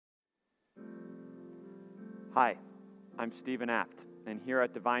Hi, I'm Stephen Apt, and here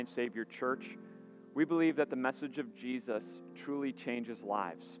at Divine Savior Church, we believe that the message of Jesus truly changes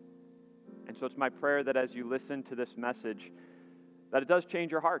lives. And so it's my prayer that as you listen to this message, that it does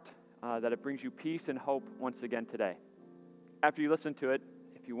change your heart, that it brings you peace and hope once again today. After you listen to it,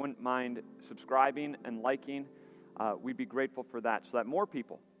 if you wouldn't mind subscribing and liking, we'd be grateful for that so that more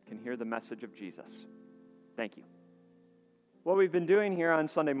people can hear the message of Jesus. Thank you. What we've been doing here on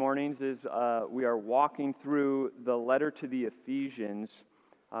Sunday mornings is we are walking through the letter to the Ephesians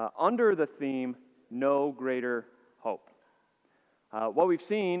under the theme, No Greater Hope. What we've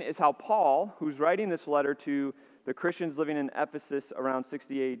seen is how Paul, who's writing this letter to the Christians living in Ephesus around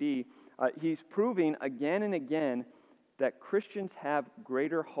 60 AD, he's proving again and again that Christians have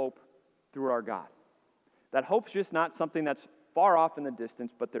greater hope through our God. That hope's just not something that's far off in the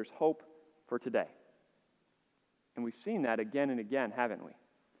distance, but there's hope for today. And we've seen that again and again, haven't we?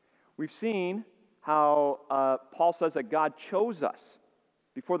 We've seen how Paul says that God chose us.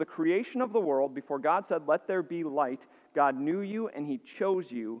 Before the creation of the world, before God said, let there be light, God knew you and he chose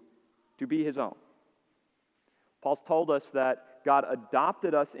you to be his own. Paul's told us that God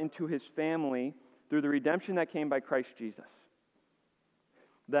adopted us into his family through the redemption that came by Christ Jesus.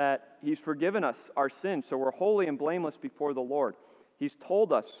 That he's forgiven us our sins, so we're holy and blameless before the Lord. He's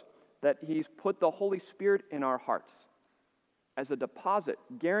told us that he's put the Holy Spirit in our hearts as a deposit,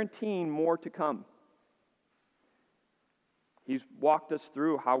 guaranteeing more to come. He's walked us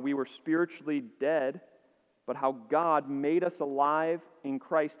through how we were spiritually dead, but how God made us alive in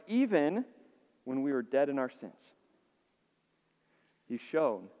Christ even when we were dead in our sins. He's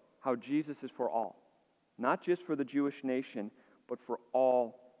shown how Jesus is for all, not just for the Jewish nation, but for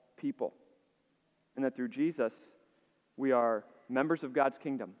all people. And that through Jesus, we are members of God's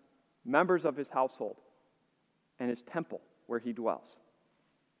kingdom, members of his household, and his temple where he dwells.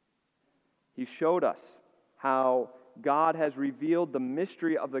 He showed us how God has revealed the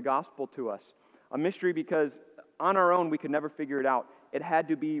mystery of the gospel to us. A mystery because on our own we could never figure it out. It had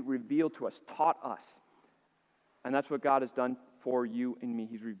to be revealed to us, taught us. And that's what God has done for you and me.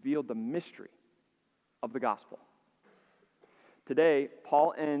 He's revealed the mystery of the gospel. Today,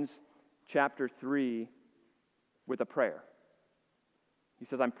 Paul ends chapter 3 with a prayer. He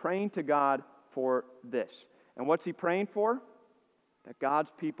says, I'm praying to God for this. And what's he praying for? That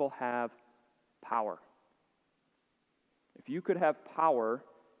God's people have power. If you could have power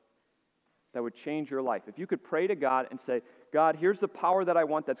that would change your life, if you could pray to God and say, God, here's the power that I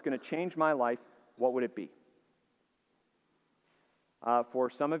want that's going to change my life, what would it be? For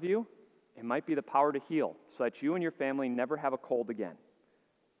some of you, it might be the power to heal so that you and your family never have a cold again.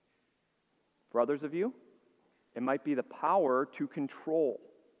 For others of you, it might be the power to control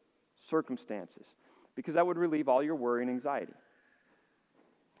circumstances, because that would relieve all your worry and anxiety.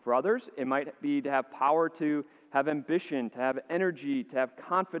 For others, it might be to have power to have ambition, to have energy, to have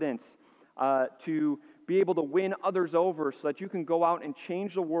confidence, to be able to win others over so that you can go out and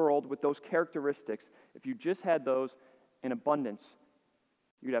change the world with those characteristics. If you just had those in abundance,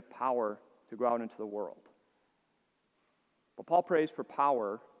 you'd have power to go out into the world. But Paul prays for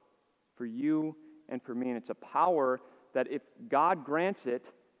power for you and for me, and it's a power that if God grants it,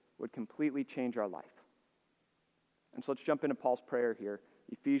 would completely change our life. And so let's jump into Paul's prayer here,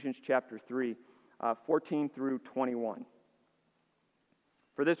 Ephesians chapter 3, 14 through 21.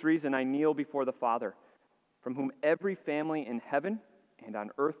 For this reason I kneel before the Father, from whom every family in heaven and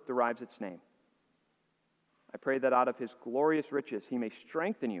on earth derives its name. I pray that out of his glorious riches he may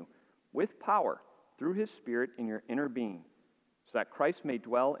strengthen you with power through his Spirit in your inner being, so that Christ may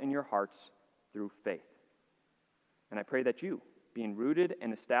dwell in your hearts through faith. And I pray that you, being rooted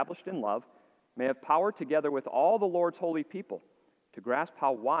and established in love, may have power together with all the Lord's holy people to grasp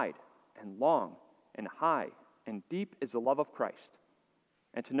how wide and long and high and deep is the love of Christ,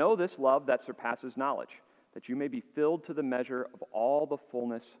 and to know this love that surpasses knowledge, that you may be filled to the measure of all the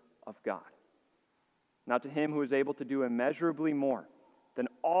fullness of God. Now to him who is able to do immeasurably more than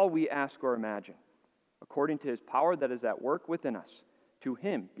all we ask or imagine, according to his power that is at work within us, to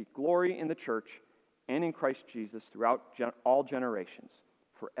him be glory in the church and in Christ Jesus throughout all generations,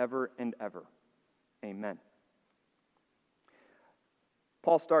 forever and ever. Amen.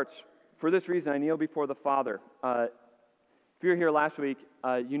 Paul starts, for this reason I kneel before the Father. If you were here last week,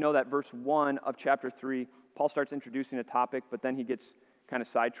 you know that verse 1 of chapter 3, Paul starts introducing a topic, but then he gets kind of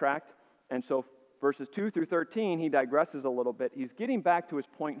sidetracked. And so verses 2 through 13, he digresses a little bit. He's getting back to his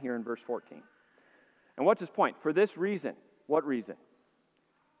point here in verse 14. And what's his point? For this reason. What reason?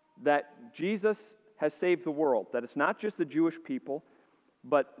 That Jesus has saved the world. That it's not just the Jewish people,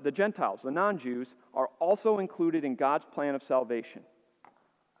 but the Gentiles, the non-Jews, are also included in God's plan of salvation.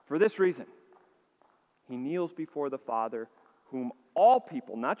 For this reason, he kneels before the Father, whom all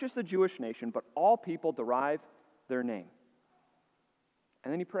people, not just the Jewish nation, but all people derive their name.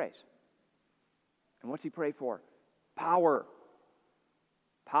 And then he prays. And what's he pray for? Power.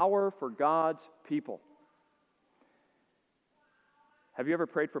 Power for God's people. Have you ever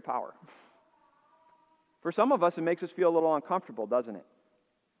prayed for power? For some of us, it makes us feel a little uncomfortable, doesn't it?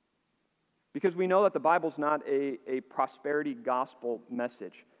 Because we know that the Bible's not a prosperity gospel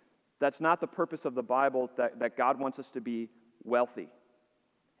message. That's not the purpose of the Bible, that God wants us to be wealthy,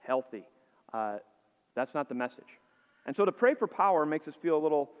 healthy. That's not the message. And so to pray for power makes us feel a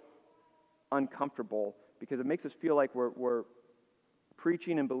little uncomfortable because it makes us feel like we're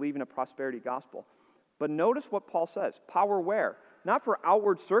preaching and believing a prosperity gospel. But notice what Paul says. Power where? Not for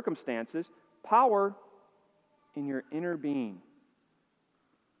outward circumstances. Power in your inner being.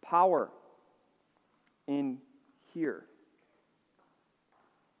 Power in here.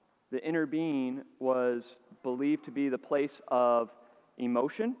 The inner being was believed to be the place of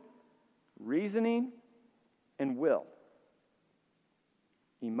emotion, reasoning, and will.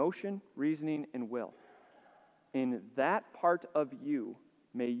 Emotion, reasoning, and will. In that part of you,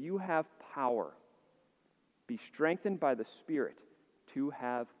 may you have power. Be strengthened by the Spirit to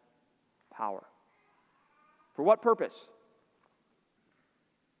have power. For what purpose?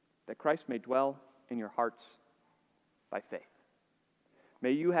 That Christ may dwell in your hearts by faith.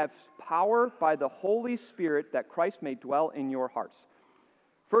 May you have power by the Holy Spirit that Christ may dwell in your hearts.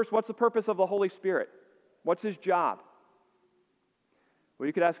 First, what's the purpose of the Holy Spirit? What's his job? Well,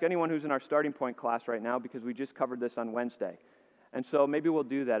 you could ask anyone who's in our starting point class right now because we just covered this on Wednesday. And so maybe we'll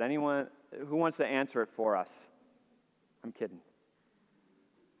do that. Anyone who wants to answer it for us? I'm kidding.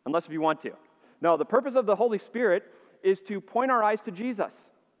 Unless if you want to. No, the purpose of the Holy Spirit is to point our eyes to Jesus.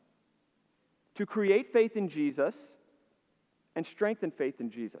 To create faith in Jesus and strengthen faith in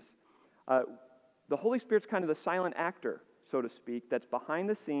Jesus. The Holy Spirit's kind of the silent actor, so to speak, that's behind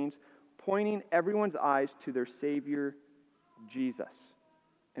the scenes, pointing everyone's eyes to their Savior, Jesus,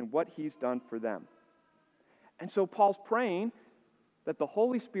 and what he's done for them. And so Paul's praying that the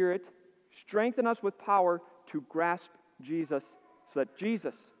Holy Spirit strengthen us with power to grasp Jesus so that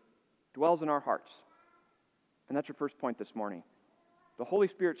Jesus dwells in our hearts. And that's your first point this morning. The Holy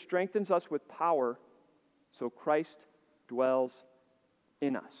Spirit strengthens us with power so Christ dwells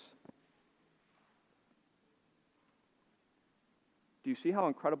in us. Do you see how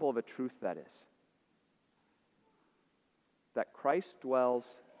incredible of a truth that is? That Christ dwells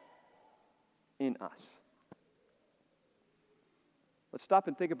in us. Let's stop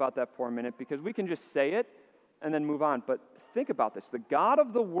and think about that for a minute because we can just say it and then move on. But think about this. The God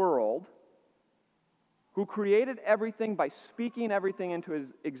of the world who created everything by speaking everything into his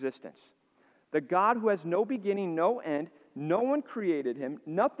existence. The God who has no beginning, no end. No one created him.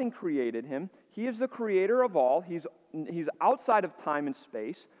 Nothing created him. He is the creator of all. He's outside of time and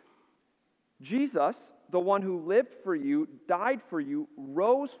space. Jesus, the one who lived for you, died for you,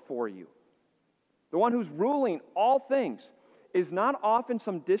 rose for you. The one who's ruling all things is not off in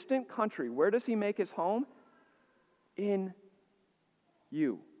some distant country. Where does he make his home? In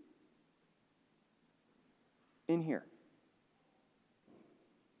you. In here.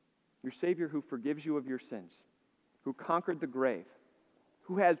 Your Savior who forgives you of your sins, who conquered the grave,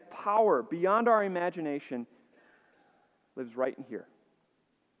 who has power beyond our imagination, lives right in here.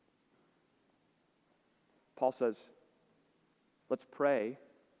 Paul says, let's pray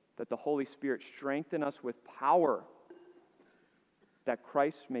that the Holy Spirit strengthen us with power that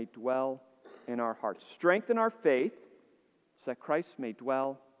Christ may dwell in our hearts. Strengthen our faith so that Christ may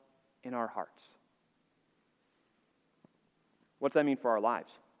dwell in our hearts. What's that mean for our lives?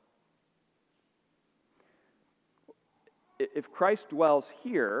 If Christ dwells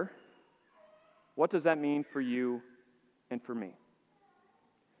here, what does that mean for you and for me?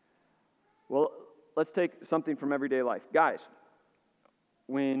 Well, let's take something from everyday life. Guys,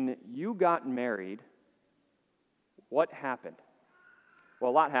 when you got married, what happened?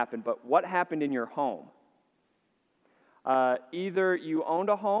 Well, a lot happened, but what happened in your home? Either you owned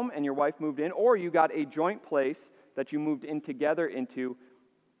a home and your wife moved in, or you got a joint place that you moved in together into.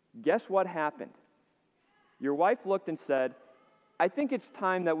 Guess what happened? Your wife looked and said, I think it's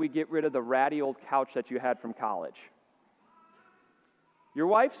time that we get rid of the ratty old couch that you had from college. Your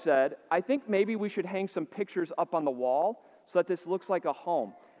wife said, I think maybe we should hang some pictures up on the wall so that this looks like a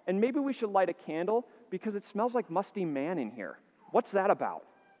home. And maybe we should light a candle because it smells like musty man in here. What's that about?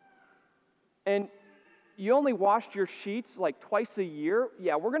 And you only washed your sheets like twice a year?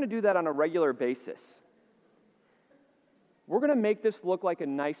 Yeah, we're going to do that on a regular basis. We're going to make this look like a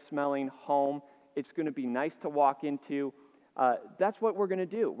nice smelling home. It's going to be nice to walk into. That's what we're going to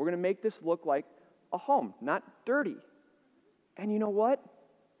do. We're going to make this look like a home, not dirty. And you know what?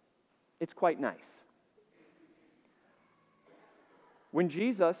 It's quite nice. When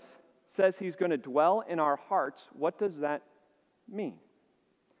Jesus says he's going to dwell in our hearts, what does that mean?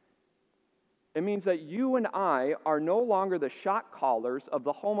 It means that you and I are no longer the shot callers of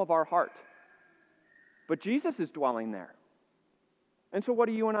the home of our heart. But Jesus is dwelling there. And so what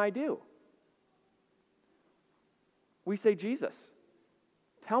do you and I do? We say, Jesus,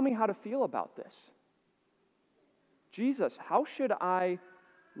 tell me how to feel about this. Jesus, how should I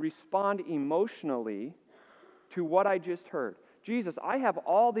respond emotionally to what I just heard? Jesus, I have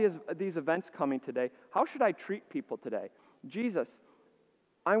all these events coming today. How should I treat people today? Jesus,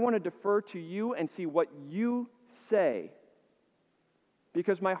 I want to defer to you and see what you say,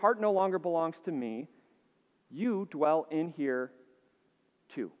 because my heart no longer belongs to me. You dwell in here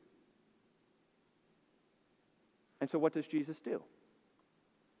too. And so what does Jesus do?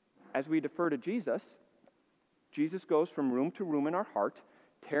 As we defer to Jesus, Jesus goes from room to room in our heart,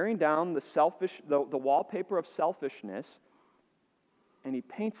 tearing down the wallpaper of selfishness, and he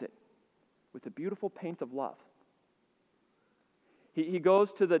paints it with a beautiful paint of love. He goes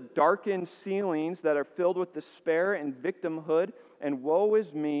to the darkened ceilings that are filled with despair and victimhood and woe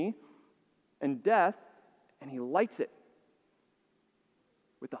is me and death, and he lights it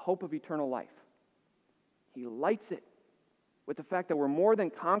with the hope of eternal life. He lights it with the fact that we're more than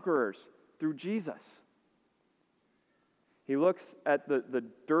conquerors through Jesus. He looks at the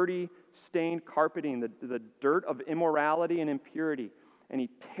dirty, stained carpeting, the dirt of immorality and impurity, and he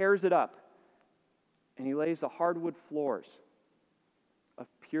tears it up, and he lays the hardwood floors of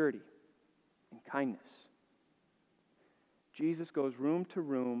purity and kindness. Jesus goes room to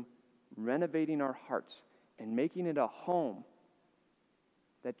room, renovating our hearts and making it a home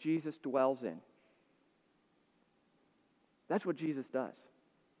that Jesus dwells in. That's what Jesus does.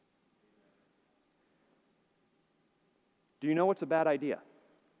 Do you know what's a bad idea?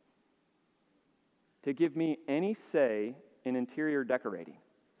 To give me any say in interior decorating.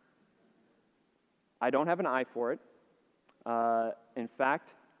 I don't have an eye for it. In fact,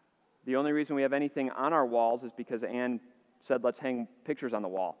 the only reason we have anything on our walls is because Anne said, let's hang pictures on the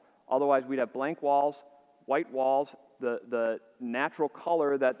wall. Otherwise, we'd have blank walls, white walls, the natural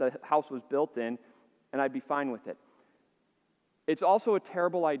color that the house was built in, and I'd be fine with it. It's also a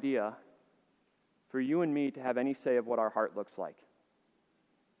terrible idea for you and me to have any say of what our heart looks like.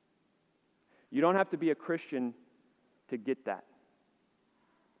 You don't have to be a Christian to get that.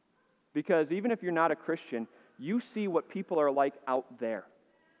 Because even if you're not a Christian, you see what people are like out there.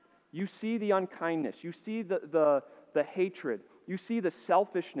 You see the unkindness. You see the hatred. You see the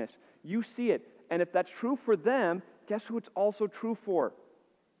selfishness. You see it. And if that's true for them, guess who it's also true for?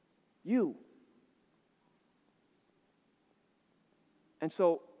 You. And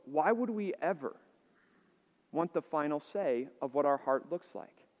so, why would we ever want the final say of what our heart looks like?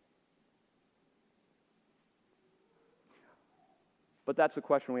 But that's the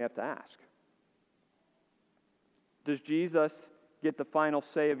question we have to ask. Does Jesus get the final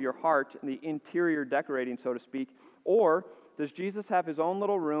say of your heart and the interior decorating, so to speak? Or does Jesus have his own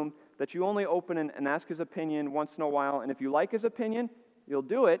little room that you only open and ask his opinion once in a while, and if you like his opinion, you'll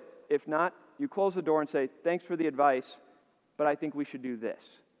do it. If not, you close the door and say, thanks for the advice, but I think we should do this.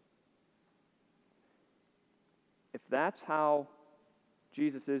 If that's how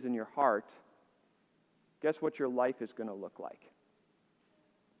Jesus is in your heart, guess what your life is going to look like?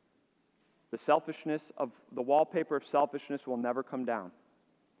 The selfishness of the wallpaper of selfishness will never come down.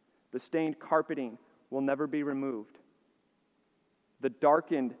 The stained carpeting will never be removed. The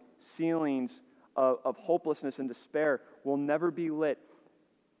darkened ceilings of hopelessness and despair will never be lit,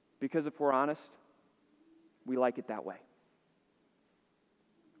 because if we're honest, we like it that way.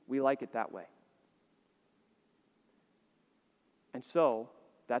 We like it that way. And so,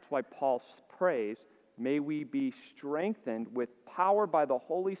 that's why Paul prays, may we be strengthened with power by the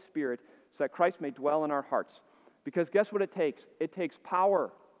Holy Spirit so that Christ may dwell in our hearts. Because guess what it takes? It takes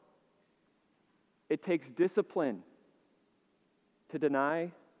power. It takes discipline to deny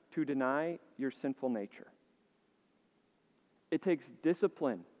your sinful nature. It takes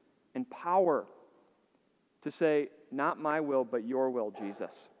discipline and power to say, not my will, but your will,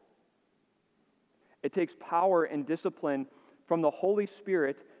 Jesus. It takes power and discipline from the Holy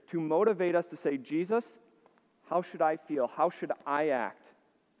Spirit to motivate us to say, Jesus, how should I feel? How should I act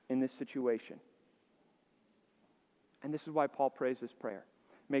in this situation? And this is why Paul prays this prayer.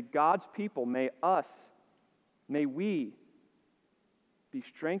 May God's people, may we be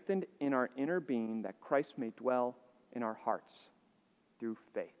strengthened in our inner being that Christ may dwell in our hearts through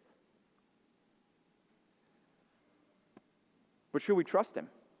faith. But should we trust him?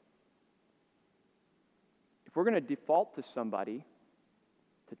 if we're going to default to somebody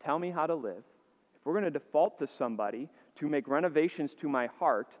to tell me how to live, if we're going to default to somebody to make renovations to my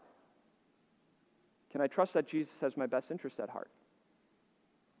heart, can I trust that Jesus has my best interest at heart?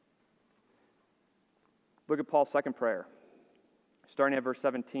 Look at Paul's second prayer, starting at verse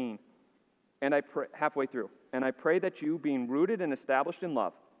 17. And I pray, halfway through, and I pray that you, being rooted and established in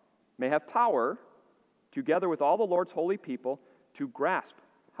love, may have power, together with all the Lord's holy people, to grasp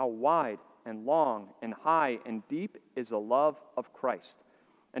how wide and long and high and deep is the love of Christ,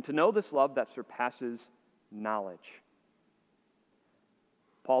 and to know this love that surpasses knowledge.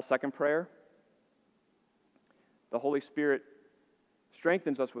 Paul's second prayer, the Holy Spirit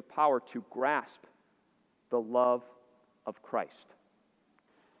strengthens us with power to grasp the love of Christ.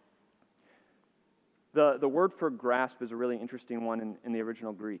 The word for grasp is a really interesting one in the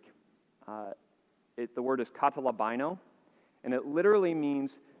original Greek. The word is katalabino, and it literally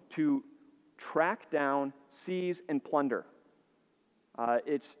means to track down, seize, and plunder.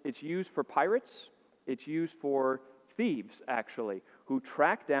 It's used for pirates. It's used for thieves, actually, who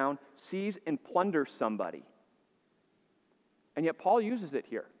track down, seize, and plunder somebody. And yet Paul uses it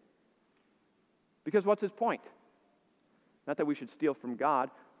here. Because what's his point? Not that we should steal from God,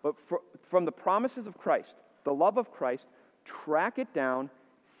 but from the promises of Christ, the love of Christ, track it down,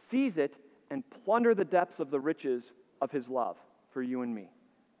 seize it, and plunder the depths of the riches of his love for you and me.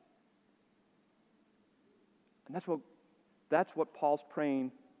 And that's what Paul's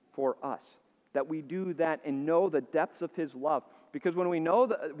praying for us, that we do that and know the depths of his love. Because when we know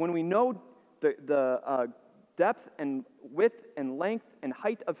the depth and width and length and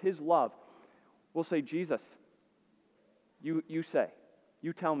height of his love, we'll say, Jesus, you say,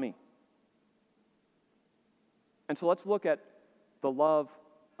 you tell me. And so let's look at the love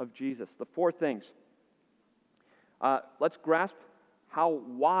of Jesus. The four things. Let's grasp how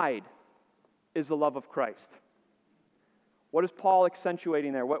wide is the love of Christ. What is Paul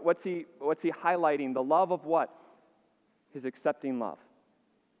accentuating there? What's he highlighting? The love of what? His accepting love.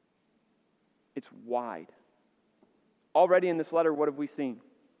 It's wide. Already in this letter, what have we seen?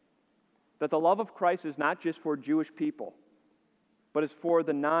 That the love of Christ is not just for Jewish people, but is for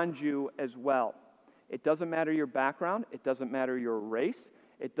the non-Jew as well. It doesn't matter your background. It doesn't matter your race.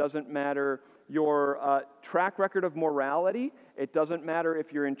 It doesn't matter your track record of morality. It doesn't matter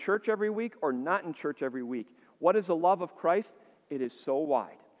if you're in church every week or not in church every week. What is the love of Christ? It is so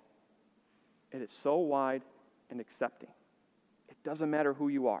wide. It is so wide and accepting. It doesn't matter who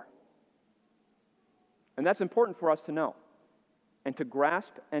you are. And that's important for us to know and to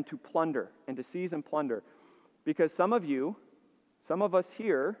grasp and to plunder and to seize and plunder. Because some of us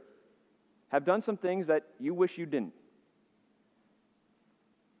here have done some things that you wish you didn't.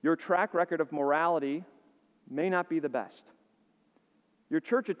 Your track record of morality may not be the best. Your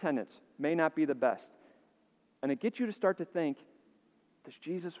church attendance may not be the best. And it gets you to start to think, does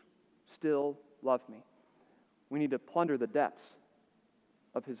Jesus still love me? We need to plunder the depths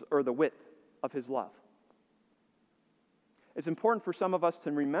of the width of his love. It's important for some of us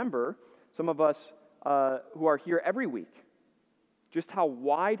to remember, some of us who are here every week, just how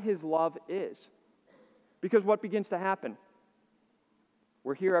wide his love is. Because what begins to happen?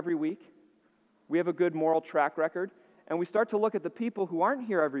 We're here every week. We have a good moral track record. And we start to look at the people who aren't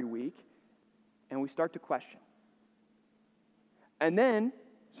here every week, and we start to question. And then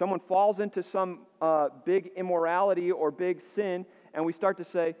someone falls into some big immorality or big sin, and we start to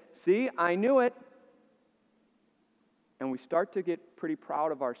say, see, I knew it. And we start to get pretty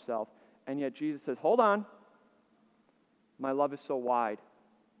proud of ourselves. And yet Jesus says, hold on. My love is so wide,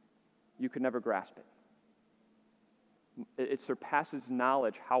 you could never grasp it. It surpasses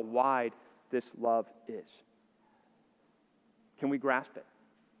knowledge how wide this love is. Can we grasp it?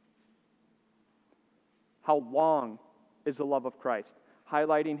 How long is the love of Christ?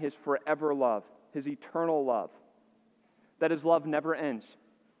 Highlighting his forever love, his eternal love. That his love never ends.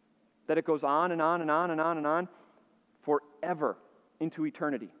 That it goes on and on and on and on and on forever into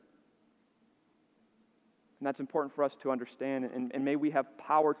eternity. And that's important for us to understand, and may we have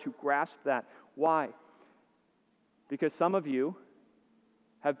power to grasp that. Why? Because some of you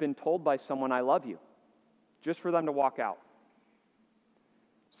have been told by someone, I love you, just for them to walk out.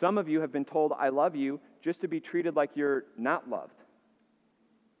 Some of you have been told, I love you, just to be treated like you're not loved.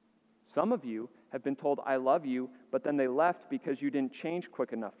 Some of you have been told, I love you, but then they left because you didn't change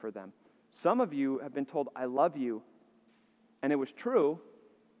quick enough for them. Some of you have been told, I love you, and it was true,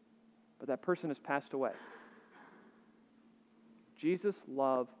 but that person has passed away. Jesus'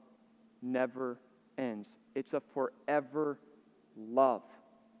 love never ends. It's a forever love.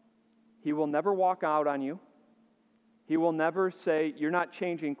 He will never walk out on you. He will never say, you're not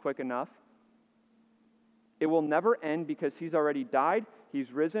changing quick enough. It will never end because he's already died,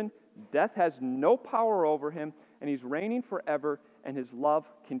 he's risen, death has no power over him, and he's reigning forever, and his love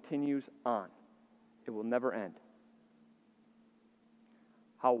continues on. It will never end.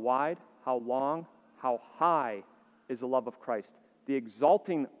 How wide, how long, how high is the love of Christ, the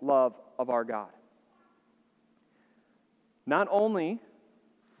exalting love of our God. Not only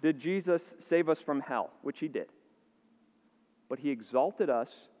did Jesus save us from hell, which he did, but he exalted us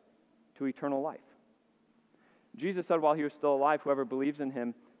to eternal life. Jesus said while he was still alive, whoever believes in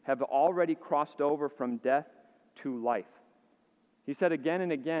him have already crossed over from death to life. He said again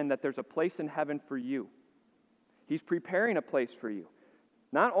and again that there's a place in heaven for you. He's preparing a place for you.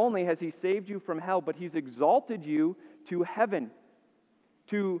 Not only has he saved you from hell, but he's exalted you to heaven,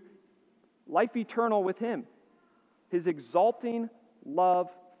 to life eternal with him. His exalting love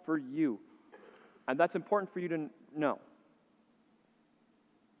for you. And that's important for you to know.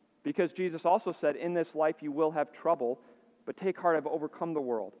 Because Jesus also said, in this life you will have trouble, but take heart, I've overcome the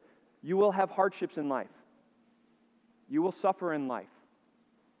world. You will have hardships in life. You will suffer in life.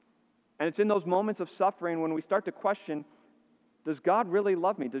 And it's in those moments of suffering when we start to question, does God really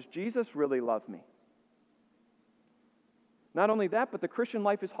love me? Does Jesus really love me? Not only that, but the Christian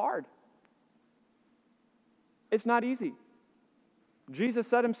life is hard. It's not easy. Jesus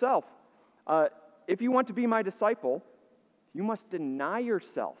said himself, if you want to be my disciple, you must deny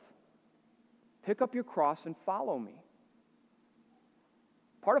yourself. Pick up your cross and follow me.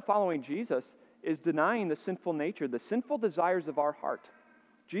 Part of following Jesus is denying the sinful nature, the sinful desires of our heart.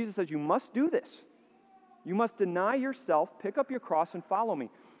 Jesus says you must do this. You must deny yourself, pick up your cross, and follow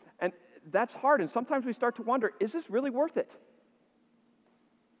me. And that's hard, and sometimes we start to wonder, is this really worth it?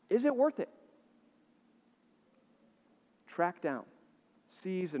 Is it worth it? Track down,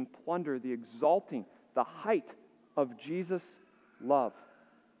 seize, and plunder the exalting, the height of Jesus' love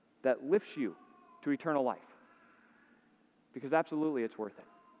that lifts you to eternal life. Because absolutely it's worth it.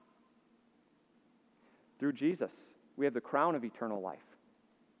 Through Jesus, we have the crown of eternal life.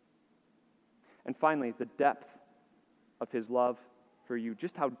 And finally, the depth of his love for you,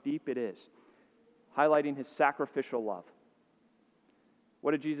 just how deep it is, highlighting his sacrificial love.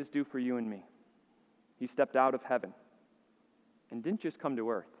 What did Jesus do for you and me? He stepped out of heaven and didn't just come to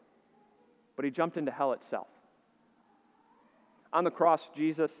earth, but he jumped into hell itself. On the cross,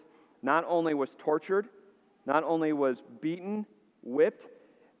 Jesus not only was tortured, not only was beaten, whipped,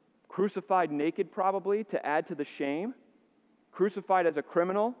 crucified naked probably to add to the shame, crucified as a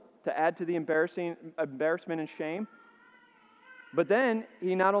criminal to add to the embarrassment and shame, but then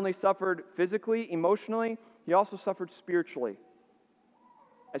he not only suffered physically, emotionally, he also suffered spiritually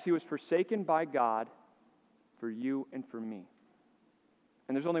as he was forsaken by God for you and for me.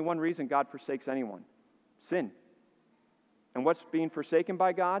 And there's only one reason God forsakes anyone: sin. And what's being forsaken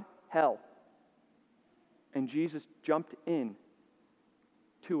by God? Hell. And Jesus jumped in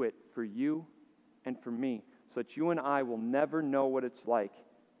to it for you and for me, so that you and I will never know what it's like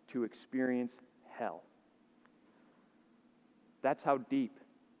to experience hell. That's how deep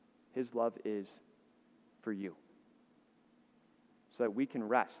his love is for you. So that we can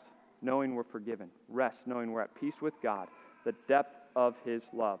rest knowing we're forgiven, rest knowing we're at peace with God, the depth of his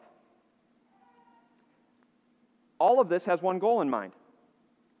love. All of this has one goal in mind: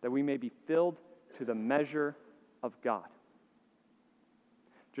 that we may be filled to the measure of God.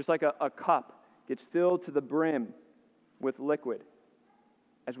 Just like a cup gets filled to the brim with liquid,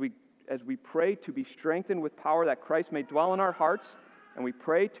 as we pray to be strengthened with power that Christ may dwell in our hearts, and we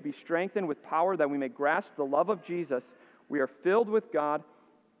pray to be strengthened with power that we may grasp the love of Jesus, we are filled with God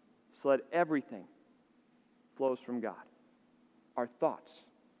so that everything flows from God. Our thoughts,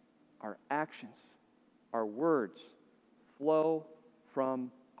 our actions, our words flow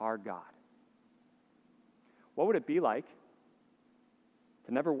from our God. What would it be like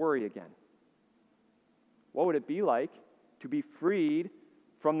to never worry again? What would it be like to be freed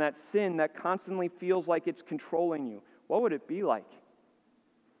from that sin that constantly feels like it's controlling you? What would it be like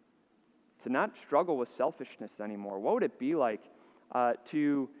to not struggle with selfishness anymore? What would it be like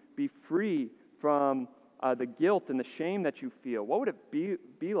to be free from the guilt and the shame that you feel? What would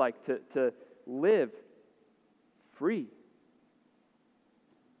it be like to live free?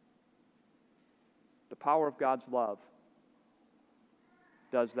 The power of God's love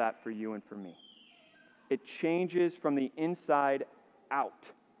does that for you and for me. It changes from the inside out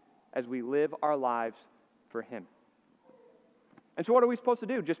as we live our lives for him. And so what are we supposed to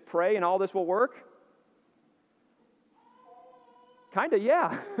do? Just pray and all this will work? Kind of,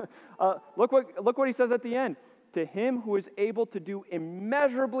 yeah. Look what he says at the end. To him who is able to do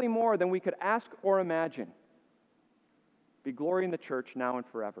immeasurably more than we could ask or imagine, be glory in the church now and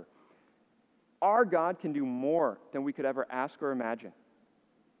forever. Our God can do more than we could ever ask or imagine.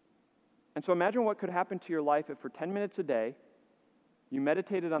 And so imagine what could happen to your life if for 10 minutes a day you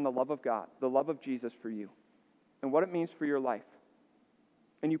meditated on the love of God, the love of Jesus for you, and what it means for your life.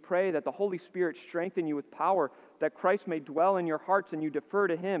 And you pray that the Holy Spirit strengthen you with power, that Christ may dwell in your hearts and you defer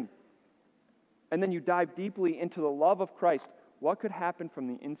to Him. And then you dive deeply into the love of Christ. What could happen from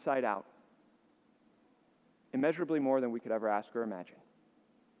the inside out? Immeasurably more than we could ever ask or imagine.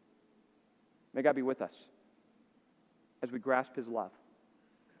 May God be with us as we grasp His love,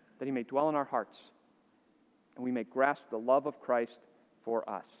 that He may dwell in our hearts, and we may grasp the love of Christ for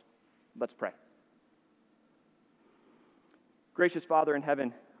us. Let's pray. Gracious Father in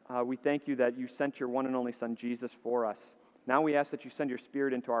heaven, we thank you that you sent your one and only Son, Jesus, for us. Now we ask that you send your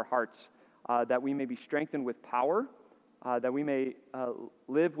Spirit into our hearts, that we may be strengthened with power, that we may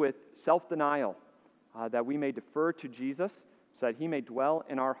live with self-denial, that we may defer to Jesus so that He may dwell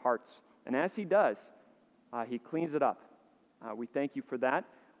in our hearts. And as He does, He cleans it up. We thank you for that.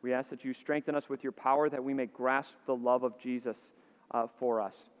 We ask that you strengthen us with your power, that we may grasp the love of Jesus for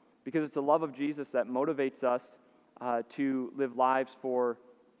us. Because it's the love of Jesus that motivates us to live lives for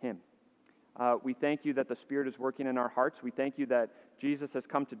Him. We thank you that the Spirit is working in our hearts. We thank you that Jesus has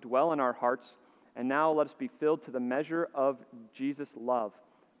come to dwell in our hearts. And now let us be filled to the measure of Jesus' love,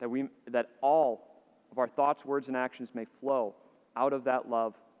 that all of our thoughts, words, and actions may flow out of that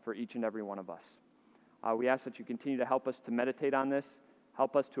love for each and every one of us. We ask that you continue to help us to meditate on this,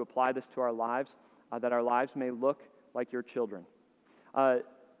 help us to apply this to our lives, that our lives may look like your children.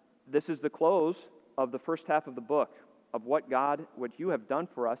 This is the close of the first half of the book, of what you have done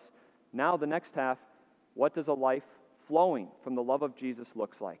for us. Now the next half, what does a life flowing from the love of Jesus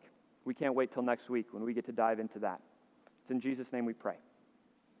looks like? We can't wait till next week when we get to dive into that. It's in Jesus' name we pray.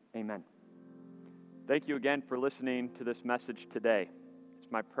 Amen. Thank you again for listening to this message today.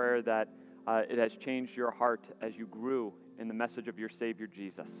 It's my prayer that it has changed your heart as you grew in the message of your Savior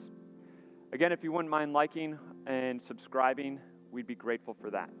Jesus. Again, if you wouldn't mind liking and subscribing, we'd be grateful for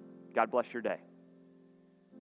that. God bless your day.